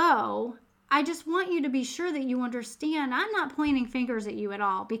even though I just want you to be sure that you understand, I'm not pointing fingers at you at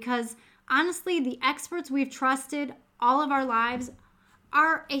all, because honestly, the experts we've trusted all of our lives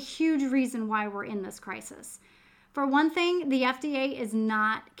are a huge reason why we're in this crisis. For one thing, the FDA is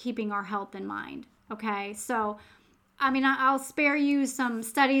not keeping our health in mind, okay? So, I mean, I'll spare you some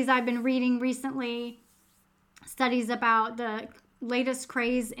studies I've been reading recently, studies about the latest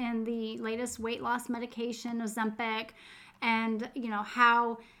craze in the latest weight loss medication, Ozempic, and,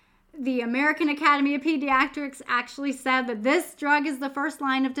 how the American Academy of Pediatrics actually said that this drug is the first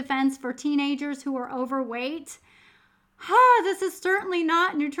line of defense for teenagers who are overweight. This is certainly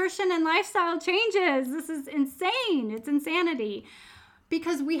not nutrition and lifestyle changes. This is insane. It's insanity.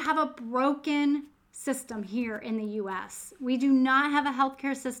 Because we have a broken system here in the U.S. We do not have a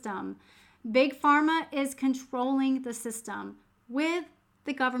healthcare system. Big Pharma is controlling the system with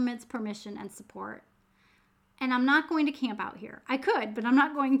the government's permission and support. And I'm not going to camp out here. I could, but I'm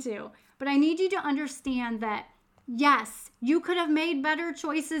not going to. But I need you to understand that, yes, you could have made better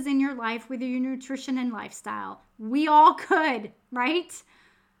choices in your life with your nutrition and lifestyle. We all could, right?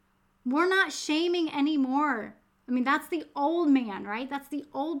 We're not shaming anymore. I mean, that's the old man, right? That's the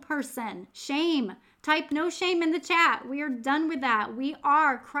old person. Shame. Type no shame in the chat. We are done with that. We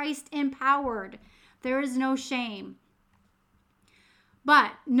are Christ empowered. There is no shame.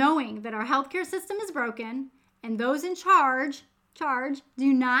 But knowing that our healthcare system is broken, and those in charge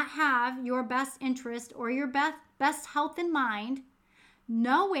do not have your best interest or your best health in mind,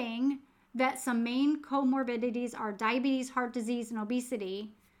 knowing that some main comorbidities are diabetes, heart disease, and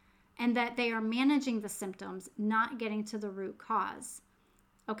obesity, and that they are managing the symptoms, not getting to the root cause.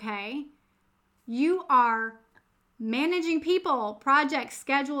 Okay? You are managing people, projects,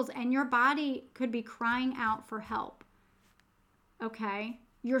 schedules, and your body could be crying out for help. Okay?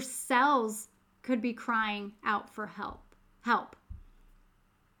 Your cells could be crying out for help.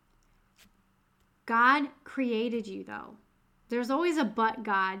 God created you, though. There's always a but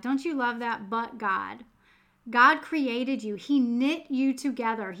God. Don't you love that? But God. God created you. He knit you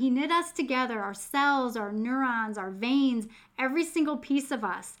together. He knit us together. Our cells, our neurons, our veins, every single piece of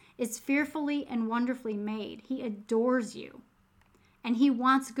us is fearfully and wonderfully made. He adores you. And He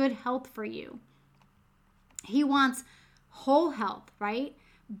wants good health for you. He wants whole health, right?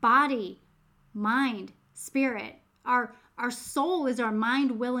 Body, mind, spirit. Our soul is our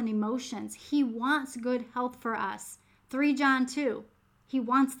mind, will, and emotions. He wants good health for us. 3 John 2. He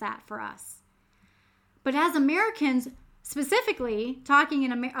wants that for us. But as Americans, specifically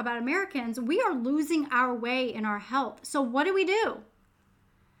talking about Americans, we are losing our way in our health. So what do?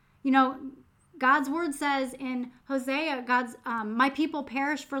 God's word says in Hosea, my people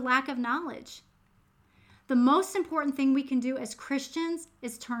perish for lack of knowledge. The most important thing we can do as Christians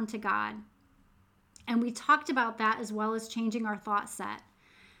is turn to God. And we talked about that, as well as changing our thought set.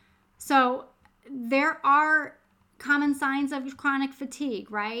 So there are common signs of chronic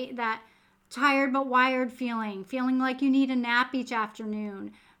fatigue, right? That tired but wired feeling like you need a nap each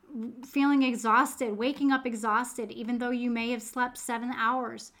afternoon, feeling exhausted, waking up exhausted, even though you may have slept 7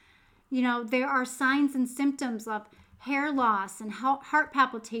 hours. There are signs and symptoms of hair loss and heart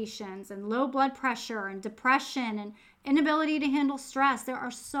palpitations and low blood pressure and depression and inability to handle stress. There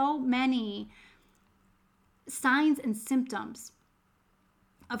are so many signs and symptoms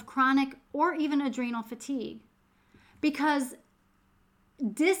of chronic or even adrenal fatigue, because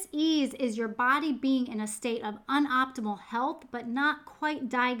dis-ease is your body being in a state of unoptimal health but not quite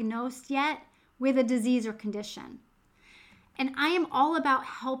diagnosed yet with a disease or condition. And I am all about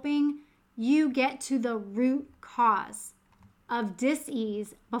helping you get to the root cause of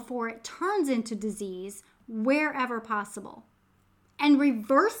dis-ease before it turns into disease wherever possible, and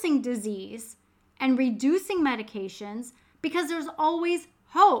reversing disease and reducing medications, because there's always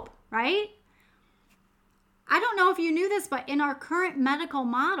hope, right? I don't know if you knew this, but in our current medical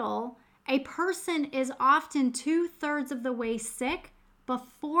model, a person is often 2/3 of the way sick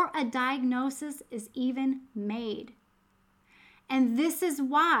before a diagnosis is even made. And this is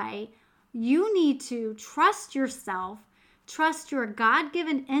why you need to trust yourself, trust your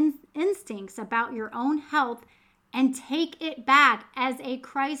God-given instincts about your own health, and take it back as a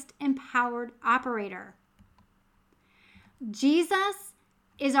Christ-empowered operator. Jesus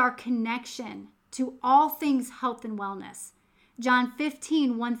is our connection to all things health and wellness. John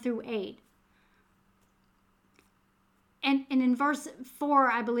 15, 1-8. And in verse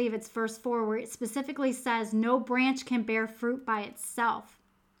 4, I believe it's verse 4, where it specifically says, no branch can bear fruit by itself.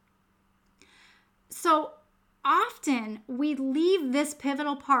 So often we leave this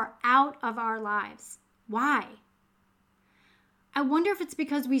pivotal part out of our lives. Why? I wonder if it's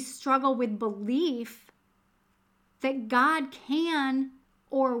because we struggle with belief that God can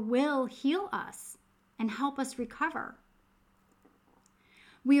or will heal us and help us recover.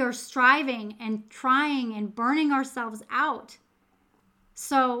 We are striving and trying and burning ourselves out.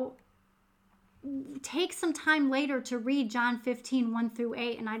 So take some time later to read John 15,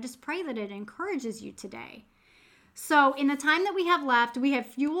 1-8, and I just pray that it encourages you today. So in the time that we have left, we have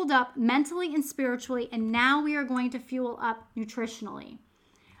fueled up mentally and spiritually, and now we are going to fuel up nutritionally.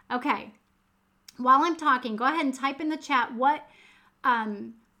 Okay, while I'm talking, go ahead and type in the chat what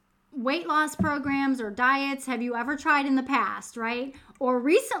weight loss programs or diets have you ever tried in the past, right? Or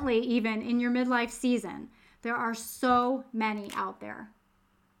recently, even in your midlife season. There are so many out there.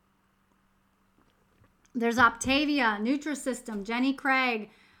 There's Optavia, Nutrisystem, Jenny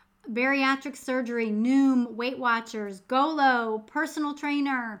Craig, Bariatric Surgery, Noom, Weight Watchers, GOLO, Personal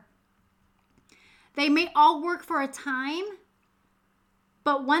Trainer. They may all work for a time,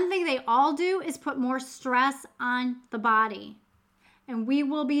 but one thing they all do is put more stress on the body. And we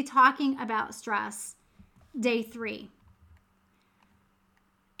will be talking about stress day 3.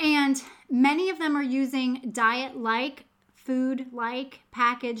 And many of them are using diet-like, food-like,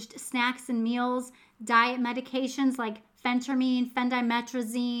 packaged snacks and meals, diet medications like phentermine,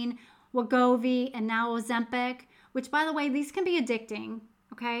 phendimetrazine, Wegovy, and now Ozempic, which, by the way, these can be addicting,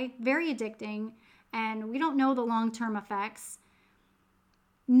 okay? Very addicting, and we don't know the long-term effects.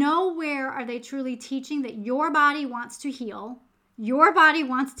 Nowhere are they truly teaching that your body wants to heal, your body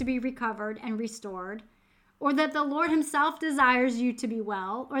wants to be recovered and restored, or that the Lord himself desires you to be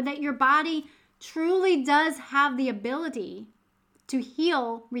well, or that your body truly does have the ability to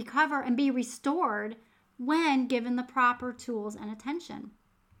heal, recover, and be restored when given the proper tools and attention.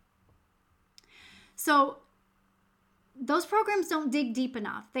 So those programs don't dig deep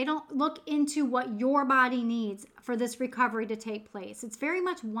enough. They don't look into what your body needs for this recovery to take place. It's very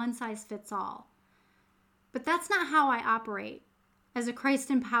much one size fits all. But that's not how I operate as a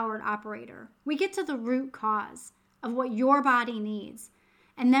Christ-empowered operator. We get to the root cause of what your body needs,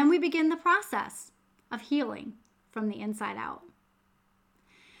 and then we begin the process of healing from the inside out.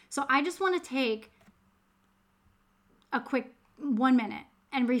 So I just want to take a quick 1 minute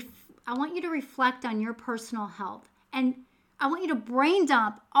and I want you to reflect on your personal health. And I want you to brain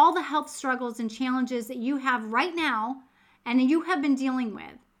dump all the health struggles and challenges that you have right now and you have been dealing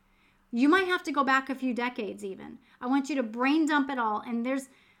with. You might have to go back a few decades even. I want you to brain dump it all. And there's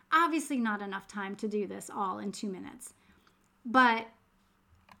obviously not enough time to do this all in 2 minutes. But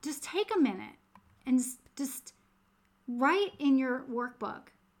just take a minute and just write in your workbook.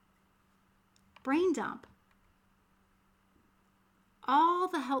 Brain dump all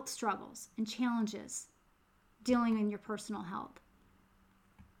the health struggles and challenges dealing in your personal health.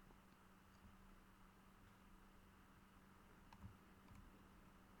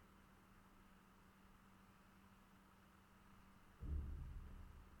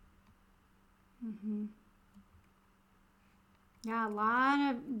 Yeah, a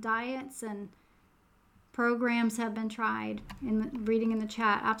lot of diets and programs have been tried reading in the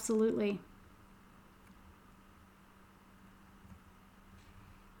chat. Absolutely.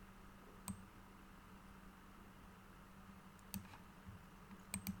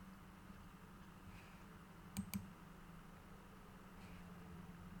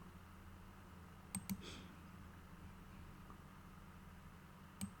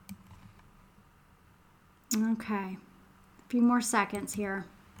 Okay. A few more seconds here.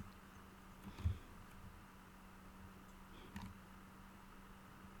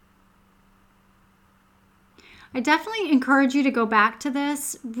 I definitely encourage you to go back to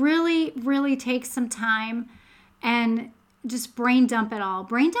this. Really, really take some time and just brain dump it all.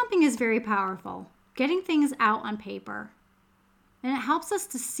 Brain dumping is very powerful. Getting things out on paper. And it helps us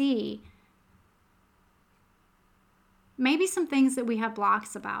to see maybe some things that we have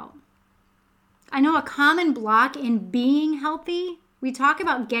blocks about. I know a common block in being healthy, we talk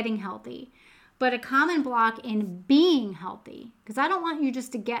about getting healthy, but a common block in being healthy, because I don't want you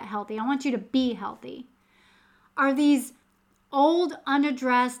just to get healthy, I want you to be healthy, are these old,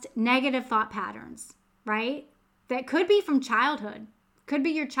 unaddressed, negative thought patterns, right? That could be from childhood. Could be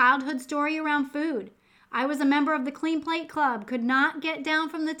your childhood story around food. I was a member of the Clean Plate Club, could not get down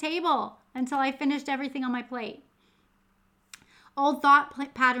from the table until I finished everything on my plate. Old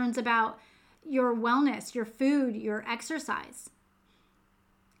thought patterns about your wellness, your food, your exercise.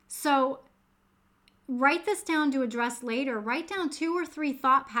 So write this down to address later. Write down 2 or 3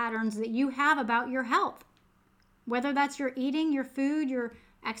 thought patterns that you have about your health. Whether that's your eating, your food, your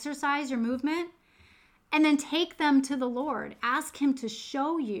exercise, your movement. And then take them to the Lord. Ask Him to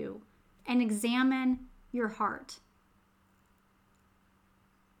show you and examine your heart.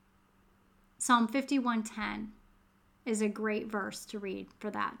 Psalm 51:10 is a great verse to read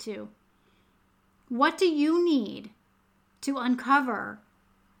for that too. What do you need to uncover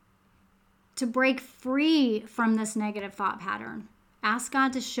to break free from this negative thought pattern? Ask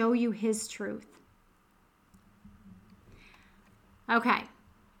God to show you His truth. Okay.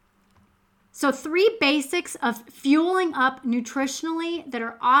 So 3 basics of fueling up nutritionally that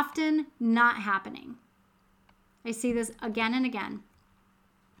are often not happening. I see this again and again.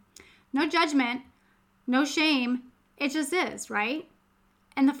 No judgment, no shame. It just is, right?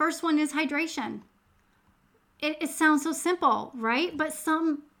 And the first one is hydration. It sounds so simple, right? But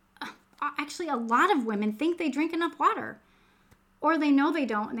actually a lot of women think they drink enough water. Or they know they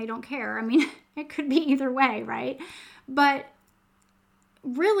don't and they don't care. I mean, it could be either way, right? But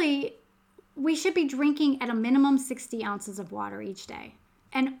really, we should be drinking at a minimum 60 ounces of water each day.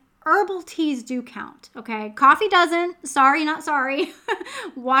 And herbal teas do count, okay? Coffee doesn't. Sorry, not sorry.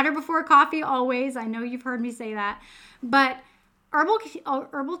 Water before coffee always. I know you've heard me say that. But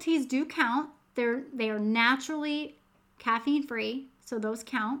herbal teas do count. They are naturally caffeine free, so those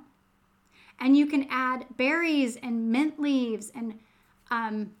count. And you can add berries and mint leaves and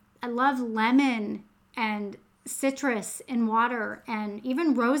I love lemon and citrus in water, and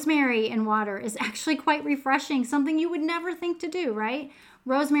even rosemary in water is actually quite refreshing. Something you would never think to do, right?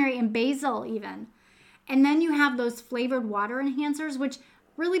 Rosemary and basil even. And then you have those flavored water enhancers, which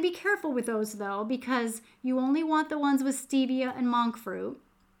really be careful with those though, because you only want the ones with stevia and monk fruit.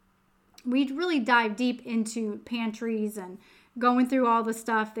 We'd really dive deep into pantries and going through all the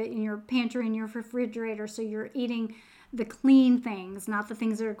stuff that in your pantry and your refrigerator, so you're eating the clean things, not the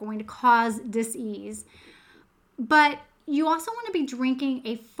things that are going to cause dis-ease. But you also want to be drinking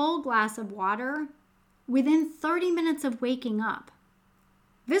a full glass of water within 30 minutes of waking up.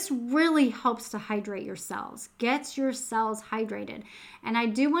 This really helps to hydrate your cells, gets your cells hydrated. And I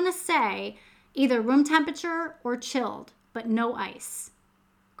do want to say either room temperature or chilled, but no ice.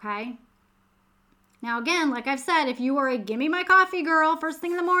 Okay? Now again, like I've said, if you are a gimme my coffee girl first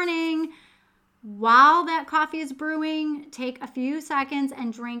thing in the morning, while that coffee is brewing, take a few seconds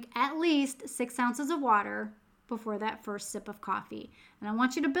and drink at least 6 ounces of water before that first sip of coffee. And I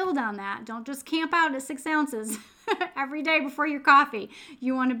want you to build on that. Don't just camp out at 6 ounces every day before your coffee.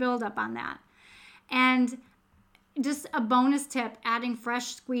 You want to build up on that. And just a bonus tip, adding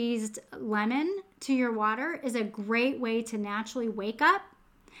fresh squeezed lemon to your water is a great way to naturally wake up.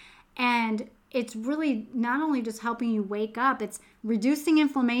 And it's really not only just helping you wake up, it's reducing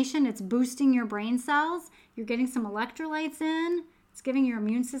inflammation, it's boosting your brain cells, you're getting some electrolytes in, it's giving your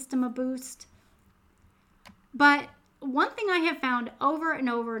immune system a boost. But one thing I have found over and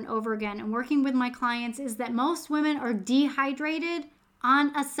over and over again in working with my clients is that most women are dehydrated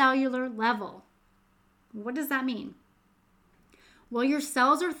on a cellular level. What does that mean? Well, your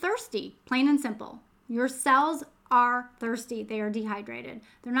cells are thirsty, plain and simple. Your cells are thirsty. They are dehydrated.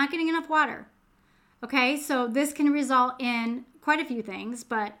 They're not getting enough water. Okay, so this can result in quite a few things,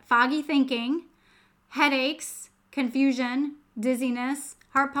 but foggy thinking, headaches, confusion, dizziness,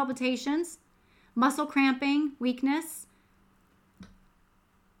 heart palpitations, muscle cramping, weakness.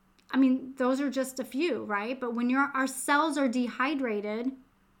 I mean, those are just a few, right? But when our cells are dehydrated,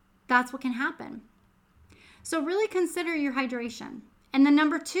 that's what can happen. So really consider your hydration. And then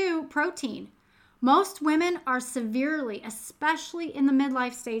number 2, protein. Most women are severely, especially in the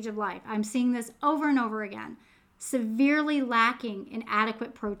midlife stage of life, I'm seeing this over and over again, severely lacking in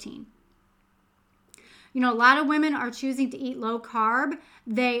adequate protein. You know, a lot of women are choosing to eat low carb.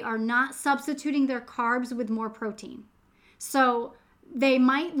 They are not substituting their carbs with more protein. So they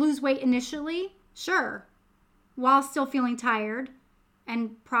might lose weight initially, sure, while still feeling tired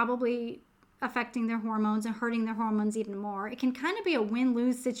and probably affecting their hormones and hurting their hormones even more. It can kind of be a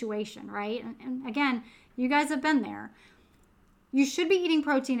win-lose situation, right? And again, you guys have been there. You should be eating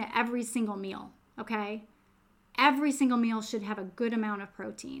protein at every single meal, okay? Every single meal should have a good amount of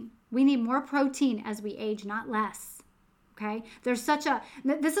protein. We need more protein as we age, not less, okay?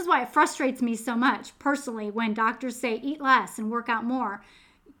 This is why it frustrates me so much personally when doctors say eat less and work out more.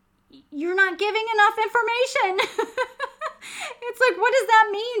 You're not giving enough information. It's like, what does that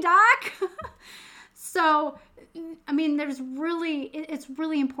mean, doc? So, I mean, it's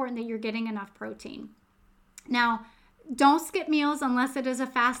really important that you're getting enough protein. Now, don't skip meals unless it is a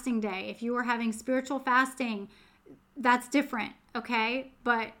fasting day. If you are having spiritual fasting, that's different, okay?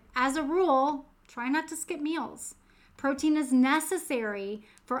 But as a rule, try not to skip meals. Protein is necessary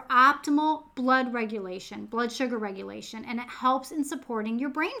for optimal blood regulation, blood sugar regulation, and it helps in supporting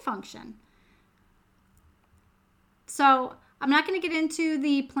your brain function. So I'm not going to get into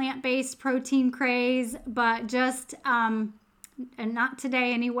the plant-based protein craze, but just, and not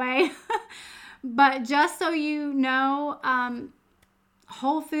today anyway, but just so you know,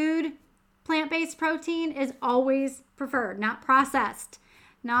 whole food plant-based protein is always preferred, not processed,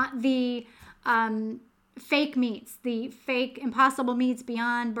 not the fake meats, the fake impossible meats,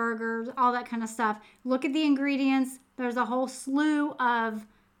 Beyond Burgers, all that kind of stuff. Look at the ingredients. There's a whole slew of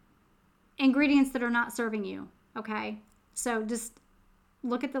ingredients that are not serving you, okay? So just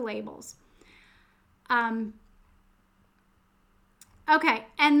look at the labels. Okay,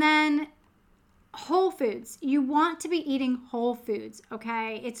 and then whole foods. You want to be eating whole foods,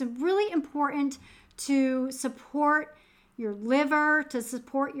 okay? It's really important to support your liver, to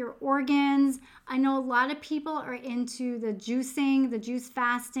support your organs. I know a lot of people are into the juicing, the juice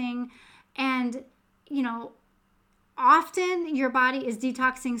fasting, and, you know, often your body is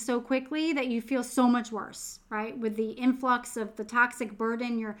detoxing so quickly that you feel so much worse, right? With the influx of the toxic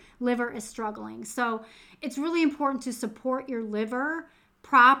burden, your liver is struggling. So it's really important to support your liver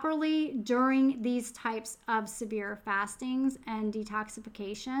properly during these types of severe fastings and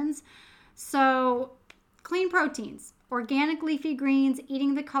detoxifications. So clean proteins, organic leafy greens,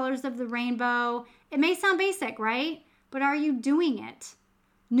 eating the colors of the rainbow. It may sound basic, right? But are you doing it?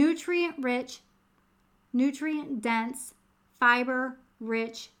 Nutrient-rich, nutrient-dense,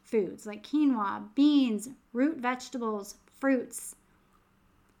 fiber-rich foods like quinoa, beans, root vegetables, fruits.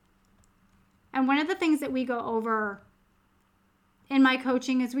 And one of the things that we go over in my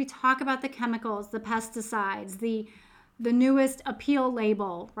coaching is we talk about the chemicals, the pesticides, the newest appeal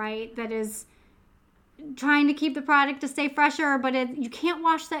label, right? That is trying to keep the product to stay fresher, but you can't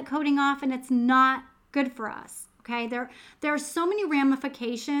wash that coating off and it's not good for us. Okay, there are so many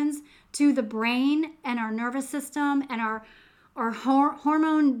ramifications to the brain and our nervous system and our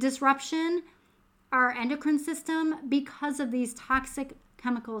hormone disruption, our endocrine system, because of these toxic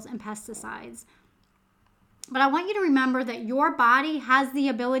chemicals and pesticides. But I want you to remember that your body has the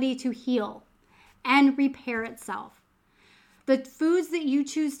ability to heal and repair itself. The foods that you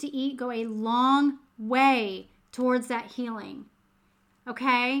choose to eat go a long way towards that healing.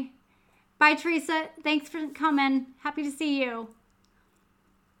 Okay? Bye, Teresa. Thanks for coming. Happy to see you.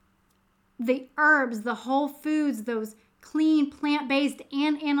 The herbs, the whole foods, those clean plant-based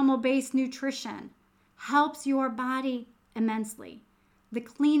and animal-based nutrition helps your body immensely. The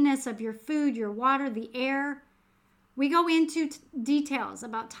cleanness of your food, your water, the air. We go into details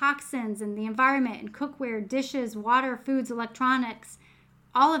about toxins and the environment and cookware, dishes, water, foods, electronics,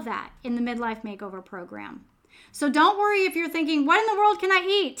 all of that in the Midlife Makeover program. So don't worry if you're thinking, what in the world can I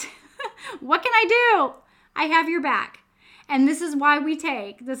eat? What can I do? I have your back. And this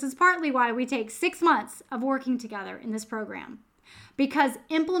is partly why we take 6 months of working together in this program, because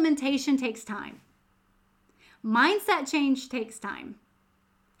implementation takes time. Mindset change takes time.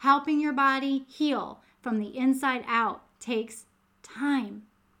 Helping your body heal from the inside out takes time.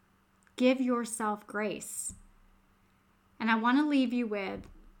 Give yourself grace. And I want to leave you with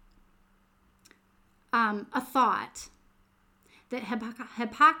a thought that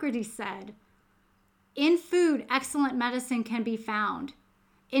Hippocrates said, in food, excellent medicine can be found.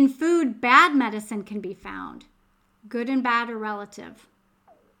 In food, bad medicine can be found. Good and bad are relative.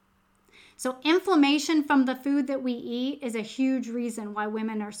 So inflammation from the food that we eat is a huge reason why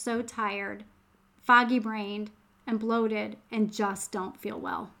women are so tired, foggy-brained, and bloated, and just don't feel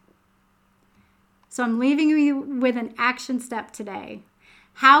well. So I'm leaving you with an action step today.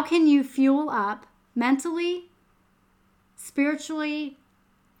 How can you fuel up mentally, spiritually,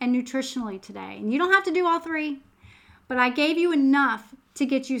 and nutritionally today? And you don't have to do all three, but I gave you enough to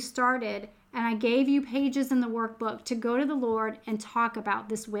get you started, and I gave you pages in the workbook to go to the Lord and talk about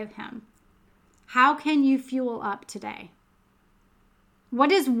this with Him. How can you fuel up today? What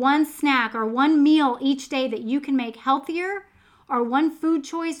is one snack or one meal each day that you can make healthier, or one food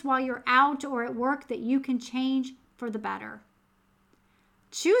choice while you're out or at work that you can change for the better?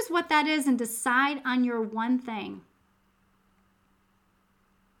 Choose what that is and decide on your one thing.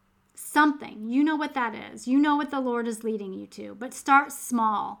 Something. You know what that is. You know what the Lord is leading you to. But start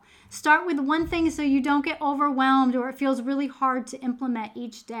small. Start with one thing so you don't get overwhelmed or it feels really hard to implement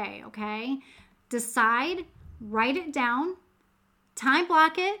each day, okay? Decide, write it down, time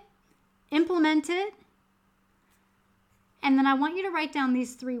block it, implement it, and then I want you to write down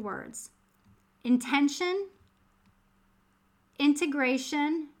these 3 words: intention,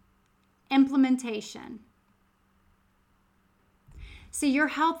 integration, implementation. See, your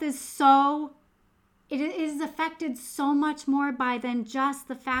health is it is affected so much more by than just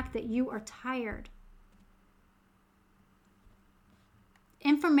the fact that you are tired.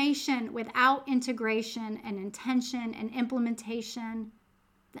 Information without integration and intention and implementation,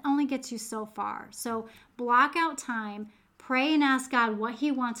 that only gets you so far. So block out time, pray and ask God what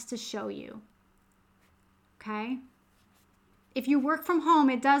He wants to show you. Okay? If you work from home,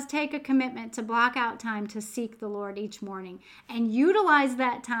 it does take a commitment to block out time to seek the Lord each morning and utilize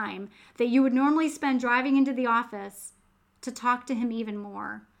that time that you would normally spend driving into the office to talk to Him even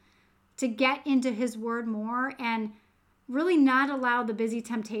more, to get into His Word more, and really not allow the busy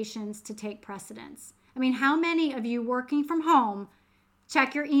temptations to take precedence. I mean, how many of you working from home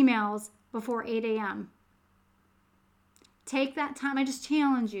check your emails before 8 a.m.? Take that time. I just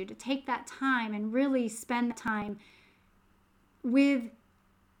challenge you to take that time and really spend time with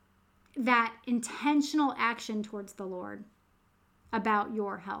that intentional action towards the Lord about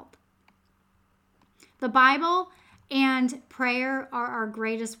your health. The Bible and prayer are our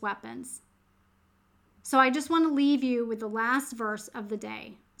greatest weapons. So I just want to leave you with the last verse of the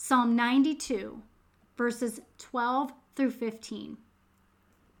day, Psalm 92, verses 12 through 15.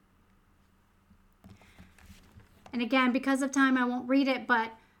 And again, because of time, I won't read it,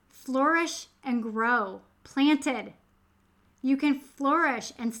 but flourish and grow, planted. You can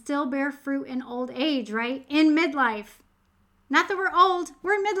flourish and still bear fruit in old age, right? In midlife. Not that we're old.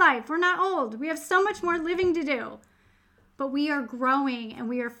 We're in midlife. We're not old. We have so much more living to do. But we are growing and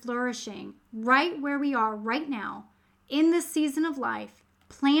we are flourishing right where we are right now in this season of life,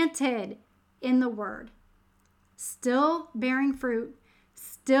 planted in the Word. Still bearing fruit,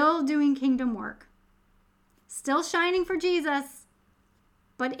 still doing kingdom work, still shining for Jesus,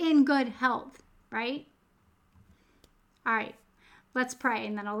 but in good health, right? All right, let's pray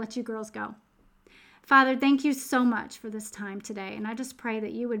and then I'll let you girls go. Father, thank you so much for this time today. And I just pray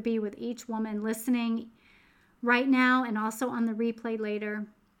that you would be with each woman listening right now and also on the replay later.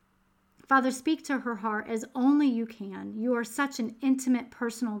 Father, speak to her heart as only you can. You are such an intimate,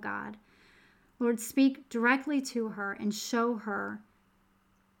 personal God. Lord, speak directly to her and show her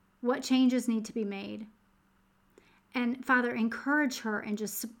what changes need to be made. And Father, encourage her and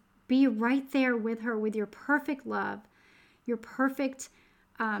just be right there with her with your perfect love, your perfect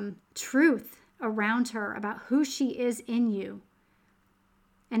truth around her about who she is in you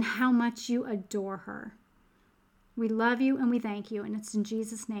and how much you adore her. We love you and we thank you, and it's in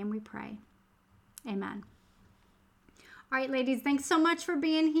Jesus' name we pray. Amen. All right, ladies, thanks so much for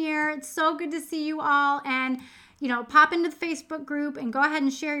being here. It's so good to see you all. And, pop into the Facebook group and go ahead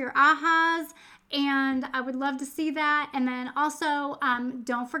and share your ahas. And I would love to see that. And then also,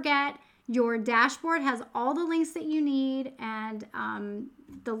 don't forget, your dashboard has all the links that you need, and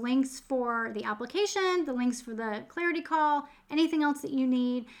the links for the application, the links for the clarity call, anything else that you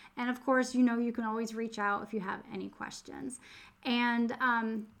need. And of course, you can always reach out if you have any questions. And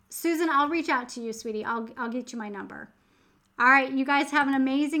Susan, I'll reach out to you, sweetie. I'll get you my number. All right, you guys have an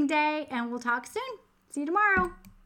amazing day, and we'll talk soon. See you tomorrow.